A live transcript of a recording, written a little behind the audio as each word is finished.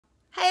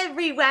Hi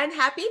everyone,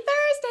 happy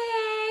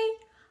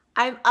Thursday!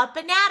 I'm up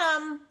and at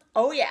 'em.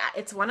 Oh yeah,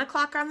 it's 1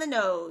 o'clock on the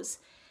nose.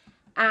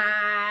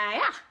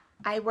 Yeah,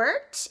 I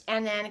worked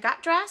and then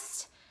got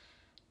dressed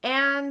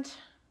and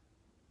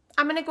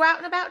I'm gonna go out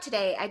and about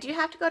today. I do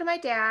have to go to my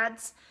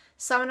dad's,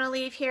 so I'm gonna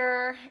leave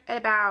here at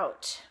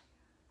about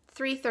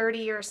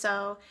 3:30 or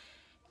so.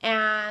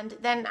 And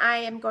then I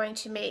am going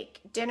to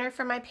make dinner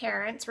for my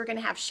parents. We're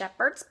gonna have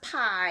shepherd's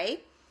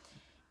pie.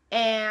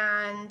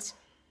 And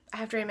I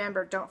have to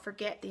remember, don't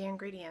forget the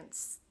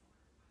ingredients.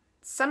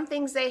 Some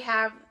things they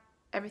have,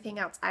 everything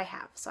else I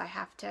have, so I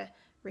have to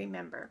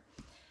remember.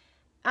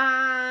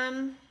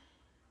 And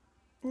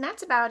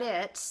that's about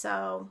it.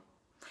 So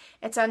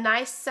it's a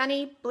nice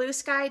sunny blue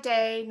sky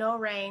day, no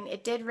rain.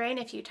 It did rain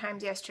a few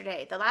times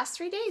yesterday. The last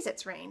 3 days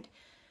it's rained,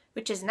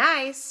 which is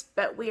nice,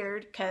 but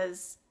weird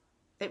because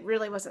it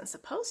really wasn't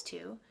supposed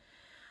to.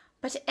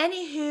 But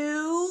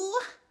anywho,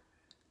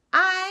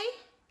 I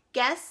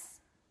guess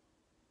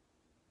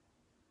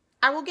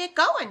I will get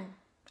going.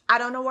 I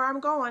don't know where I'm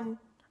going,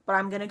 but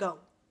I'm gonna go.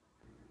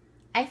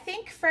 I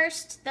think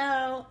first,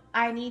 though,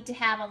 I need to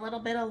have a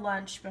little bit of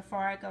lunch before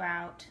I go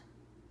out.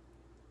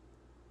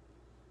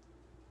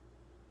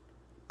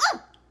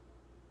 Oh!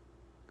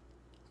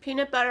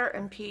 Peanut butter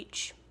and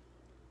peach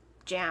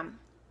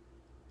jam.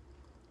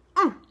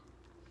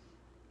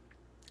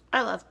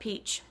 I love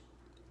peach.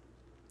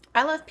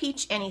 I love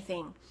peach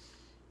anything.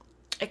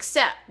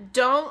 Except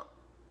don't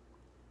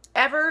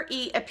ever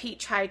eat a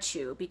peach high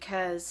chew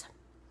because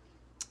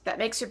that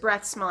makes your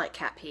breath smell like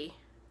cat pee.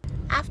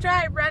 After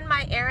I run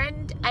my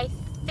errand, I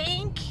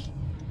think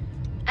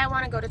I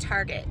want to go to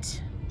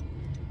Target.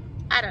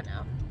 I don't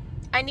know.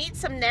 I need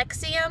some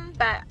Nexium,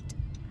 but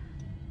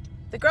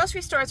the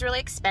grocery store is really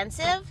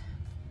expensive.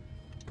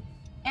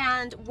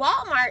 And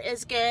Walmart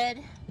is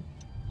good,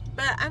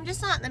 but I'm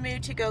just not in the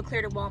mood to go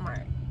clear to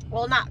Walmart.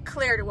 Well, not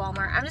clear to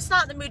Walmart. I'm just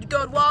not in the mood to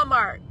go to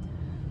Walmart.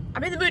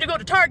 I'm in the mood to go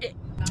to Target.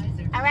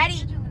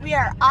 Alrighty, we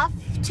are off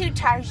to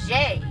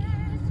Target.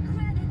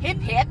 Hip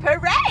hip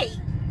hooray!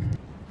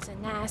 It's a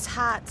nice,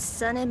 hot,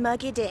 sunny,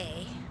 muggy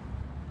day.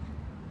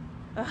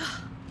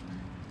 Ugh,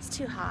 it's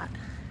too hot.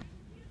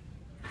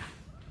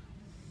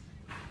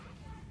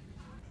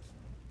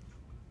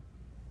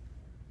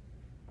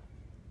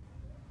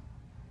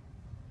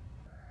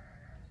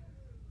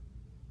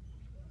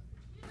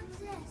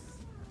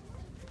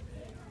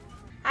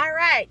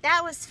 Alright,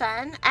 that was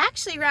fun. I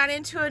actually ran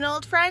into an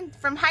old friend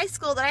from high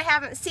school that I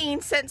haven't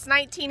seen since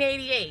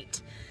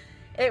 1988.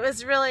 It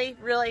was really,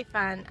 really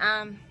fun.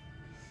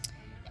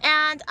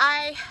 And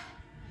I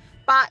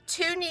bought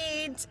 2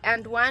 needs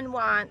and 1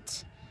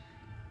 want,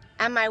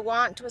 and my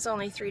want was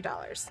only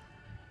 $3.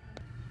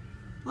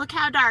 Look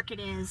how dark it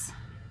is.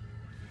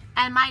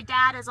 And my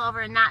dad is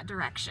over in that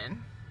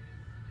direction.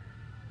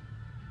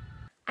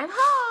 I'm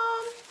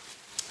home.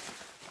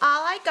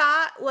 All I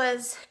got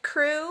was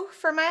Crew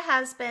for my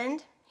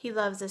husband. He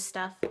loves this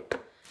stuff.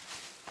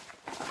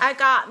 I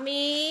got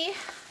me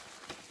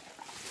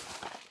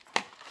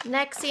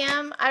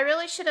Nexium. I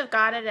really should have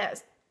got it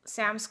at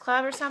Sam's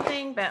Club or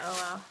something, but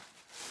oh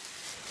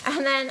well.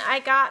 And then I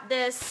got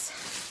this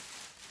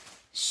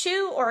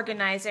shoe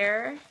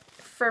organizer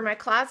for my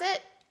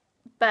closet,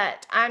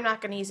 but I'm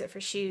not going to use it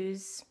for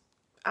shoes.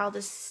 I'll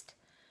just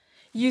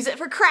use it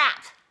for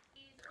crap.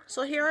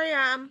 So here I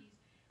am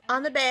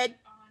on the bed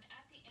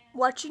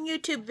watching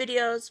YouTube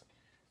videos.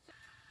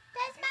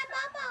 That's my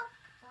mama.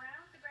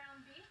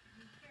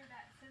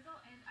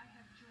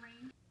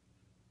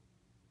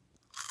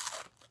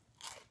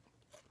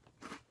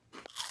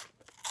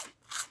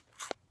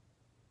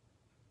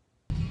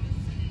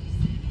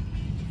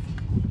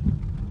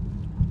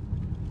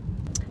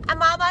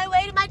 I'm on my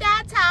way to my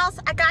dad's house.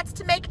 I got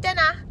to make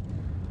dinner.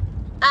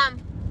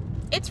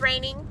 It's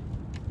raining.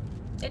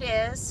 It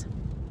is.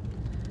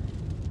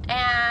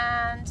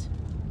 And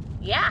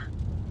yeah,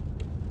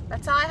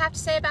 that's all I have to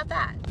say about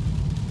that.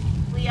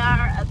 We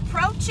are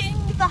approaching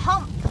the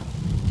hump.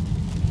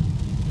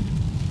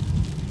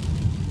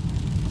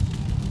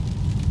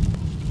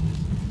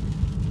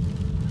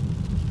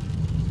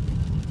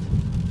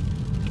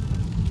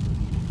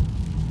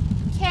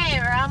 Okay,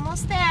 we're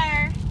almost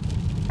there.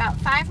 About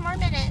 5 more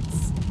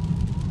minutes.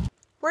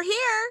 We're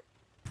here.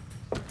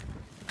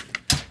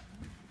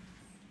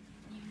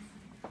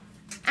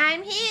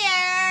 I'm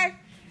here.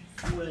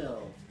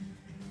 Well,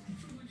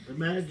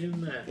 imagine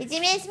that. Did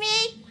you miss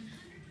me?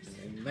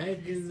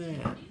 Imagine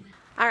that.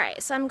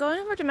 Alright, so I'm going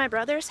over to my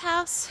brother's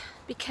house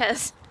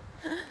because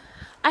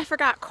I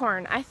forgot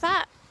corn. I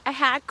thought I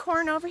had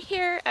corn over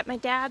here at my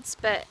dad's,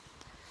 but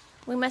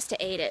we must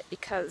have ate it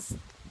because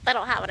I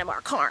don't have any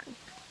more corn.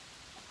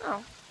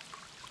 Oh.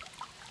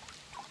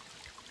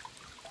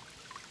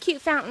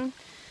 Cute fountain.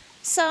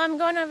 So I'm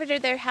going over to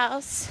their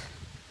house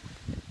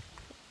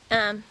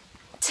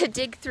to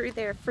dig through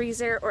their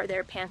freezer or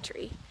their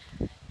pantry.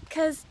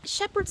 Because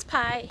shepherd's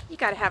pie, you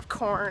gotta have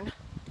corn.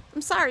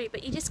 I'm sorry,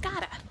 but you just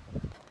gotta.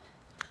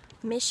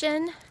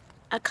 Mission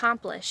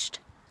accomplished.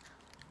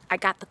 I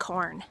got the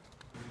corn.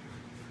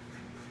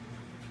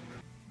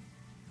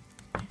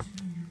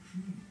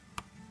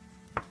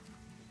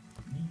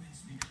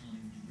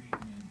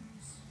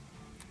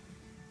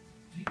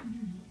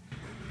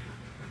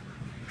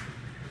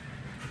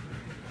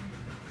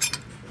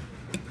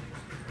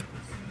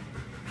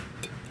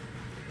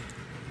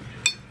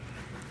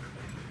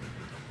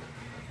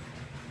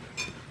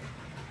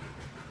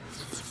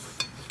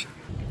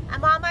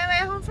 I'm on my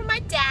way home from my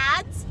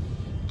dad's,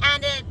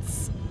 and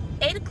it's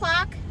 8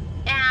 o'clock,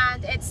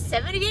 and it's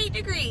 78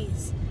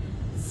 degrees.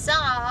 So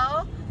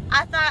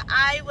I thought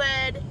I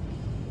would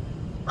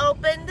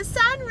open the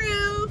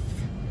sunroof.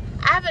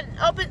 I haven't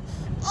opened.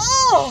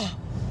 Oh,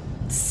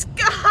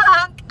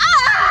 skunk!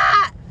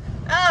 Ah!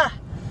 Ugh.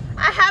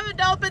 I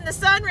haven't opened the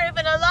sunroof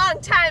in a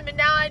long time, and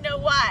now I know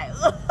why.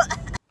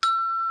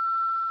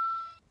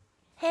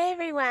 Hey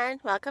everyone,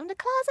 welcome to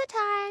closet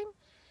time.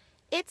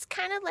 It's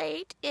kind of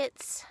late.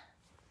 It's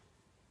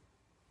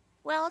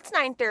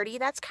 9:30.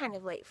 That's kind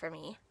of late for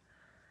me.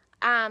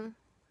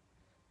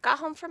 Got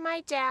home from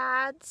my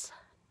dad's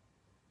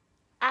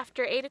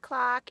after 8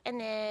 o'clock, and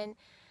then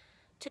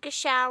took a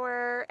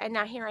shower, and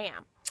now here I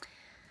am.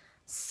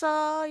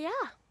 So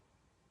yeah.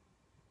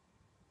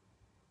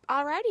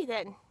 Alrighty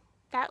then.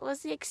 That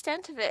was the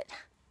extent of it.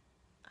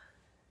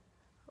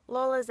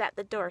 Lola's at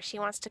the door. She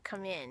wants to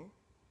come in.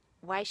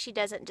 Why she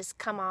doesn't just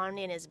come on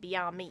in is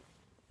beyond me.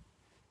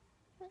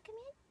 Want to come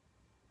in?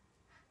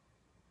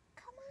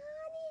 Come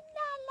on in,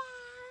 Lala.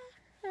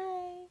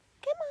 Hi.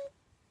 Come on.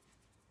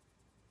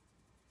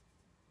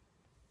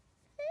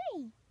 Hi.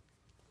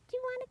 Do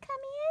you want to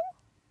come in?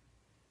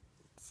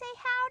 Say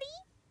howdy.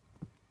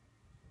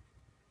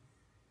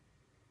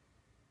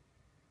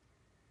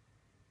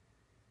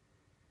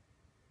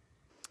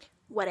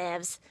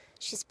 Whatevs.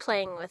 She's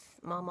playing with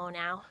Momo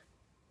now.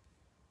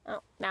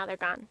 Oh, now they're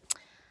gone.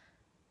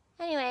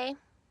 Anyway,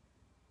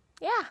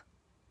 yeah.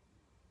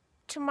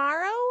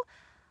 Tomorrow,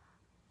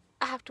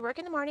 I have to work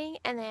in the morning,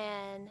 and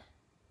then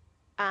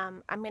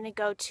I'm going to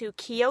go to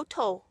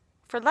Kyoto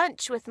for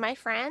lunch with my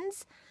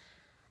friends.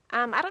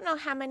 I don't know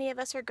how many of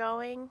us are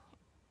going.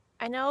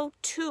 I know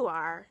 2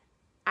 are.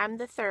 I'm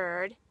the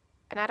 3rd,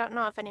 and I don't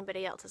know if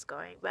anybody else is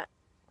going, but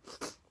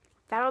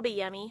that'll be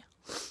yummy.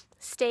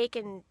 Steak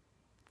and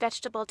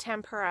vegetable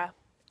tempura,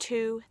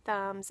 2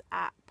 thumbs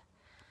up.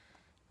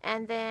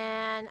 And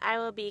then I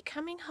will be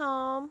coming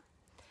home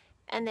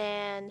and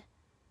then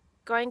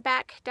going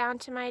back down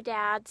to my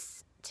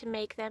dad's to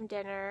make them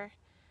dinner.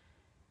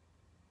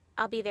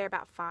 I'll be there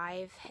about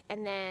 5,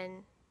 and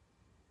then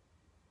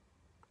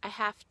I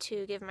have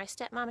to give my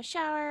stepmom a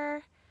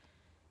shower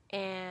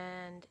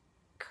and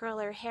curl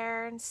her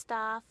hair and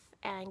stuff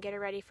and get her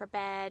ready for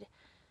bed.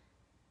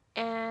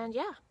 And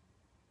yeah.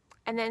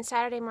 And then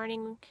Saturday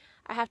morning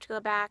I have to go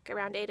back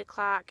around 8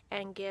 o'clock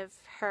and give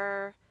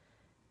her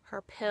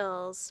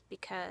pills,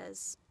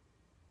 because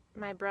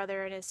my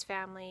brother and his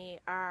family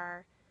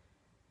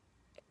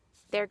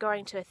they're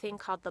going to a thing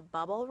called the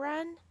Bubble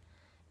Run.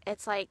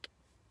 It's like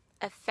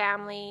a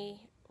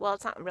family, well,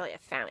 it's not really a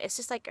family, it's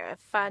just like a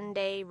fun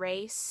day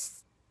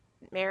race,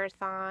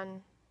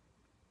 marathon,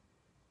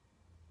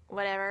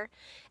 whatever,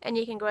 and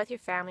you can go with your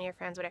family or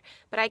friends, whatever,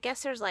 but I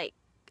guess there's like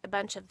a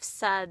bunch of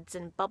suds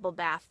and bubble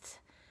bath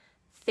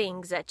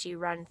things that you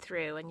run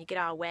through, and you get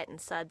all wet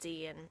and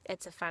sudsy, and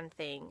it's a fun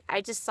thing.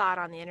 I just saw it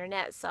on the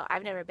internet, so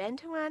I've never been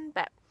to one,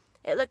 but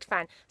it looked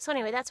fun. So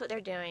anyway, that's what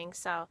they're doing.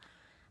 So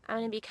I'm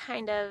going to be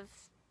kind of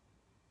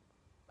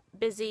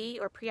busy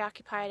or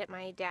preoccupied at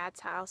my dad's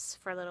house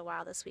for a little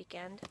while this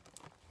weekend.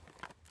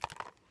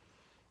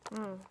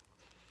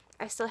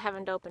 I still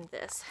haven't opened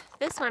this.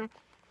 This one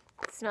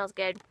smells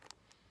good,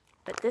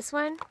 but this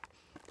one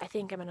I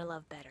think I'm going to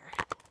love better.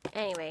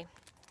 Anyway,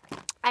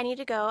 I need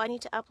to go. I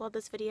need to upload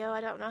this video.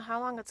 I don't know how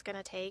long it's going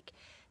to take.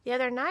 The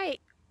other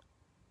night,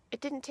 it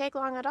didn't take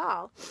long at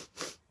all.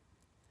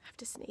 I have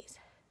to sneeze.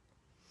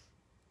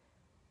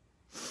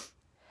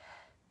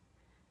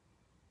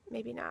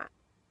 Maybe not.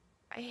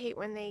 I hate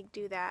when they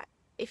do that.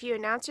 If you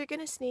announce you're going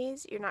to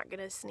sneeze, you're not going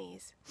to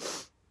sneeze.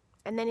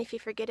 And then if you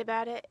forget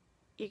about it,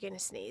 you're going to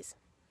sneeze.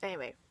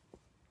 Anyway.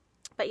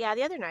 But yeah,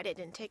 the other night it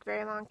didn't take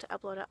very long to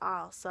upload at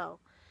all. So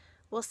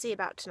we'll see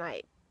about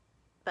tonight.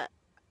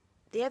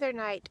 The other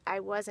night, I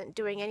wasn't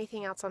doing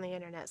anything else on the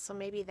internet, so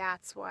maybe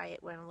that's why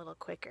it went a little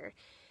quicker.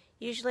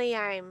 Usually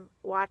I'm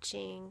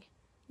watching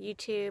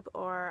YouTube,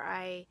 or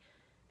I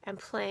am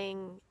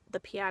playing the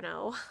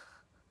piano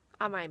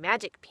on my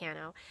magic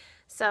piano.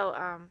 So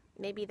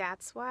maybe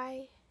that's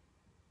why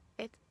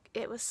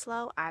it was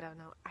slow. I don't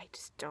know. I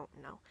just don't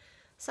know.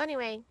 So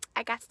anyway,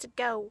 I got to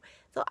go.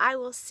 So I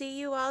will see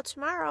you all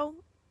tomorrow.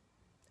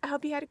 I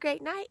hope you had a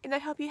great night, and I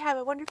hope you have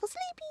a wonderful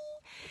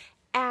sleepy.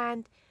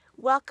 And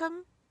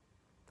welcome.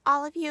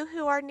 All of you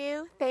who are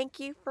new, thank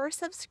you for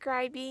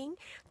subscribing.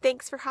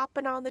 Thanks for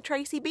hopping on the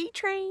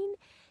Tracibtrain.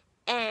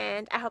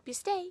 And I hope you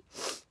stay.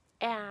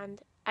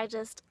 And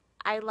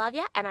I love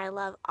you, and I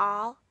love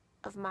all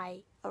of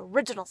my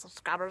original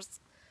subscribers.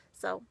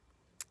 So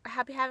I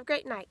hope you have a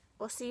great night.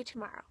 We'll see you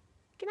tomorrow.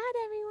 Good night,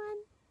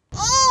 everyone.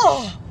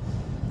 Oh,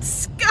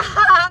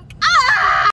 skunk!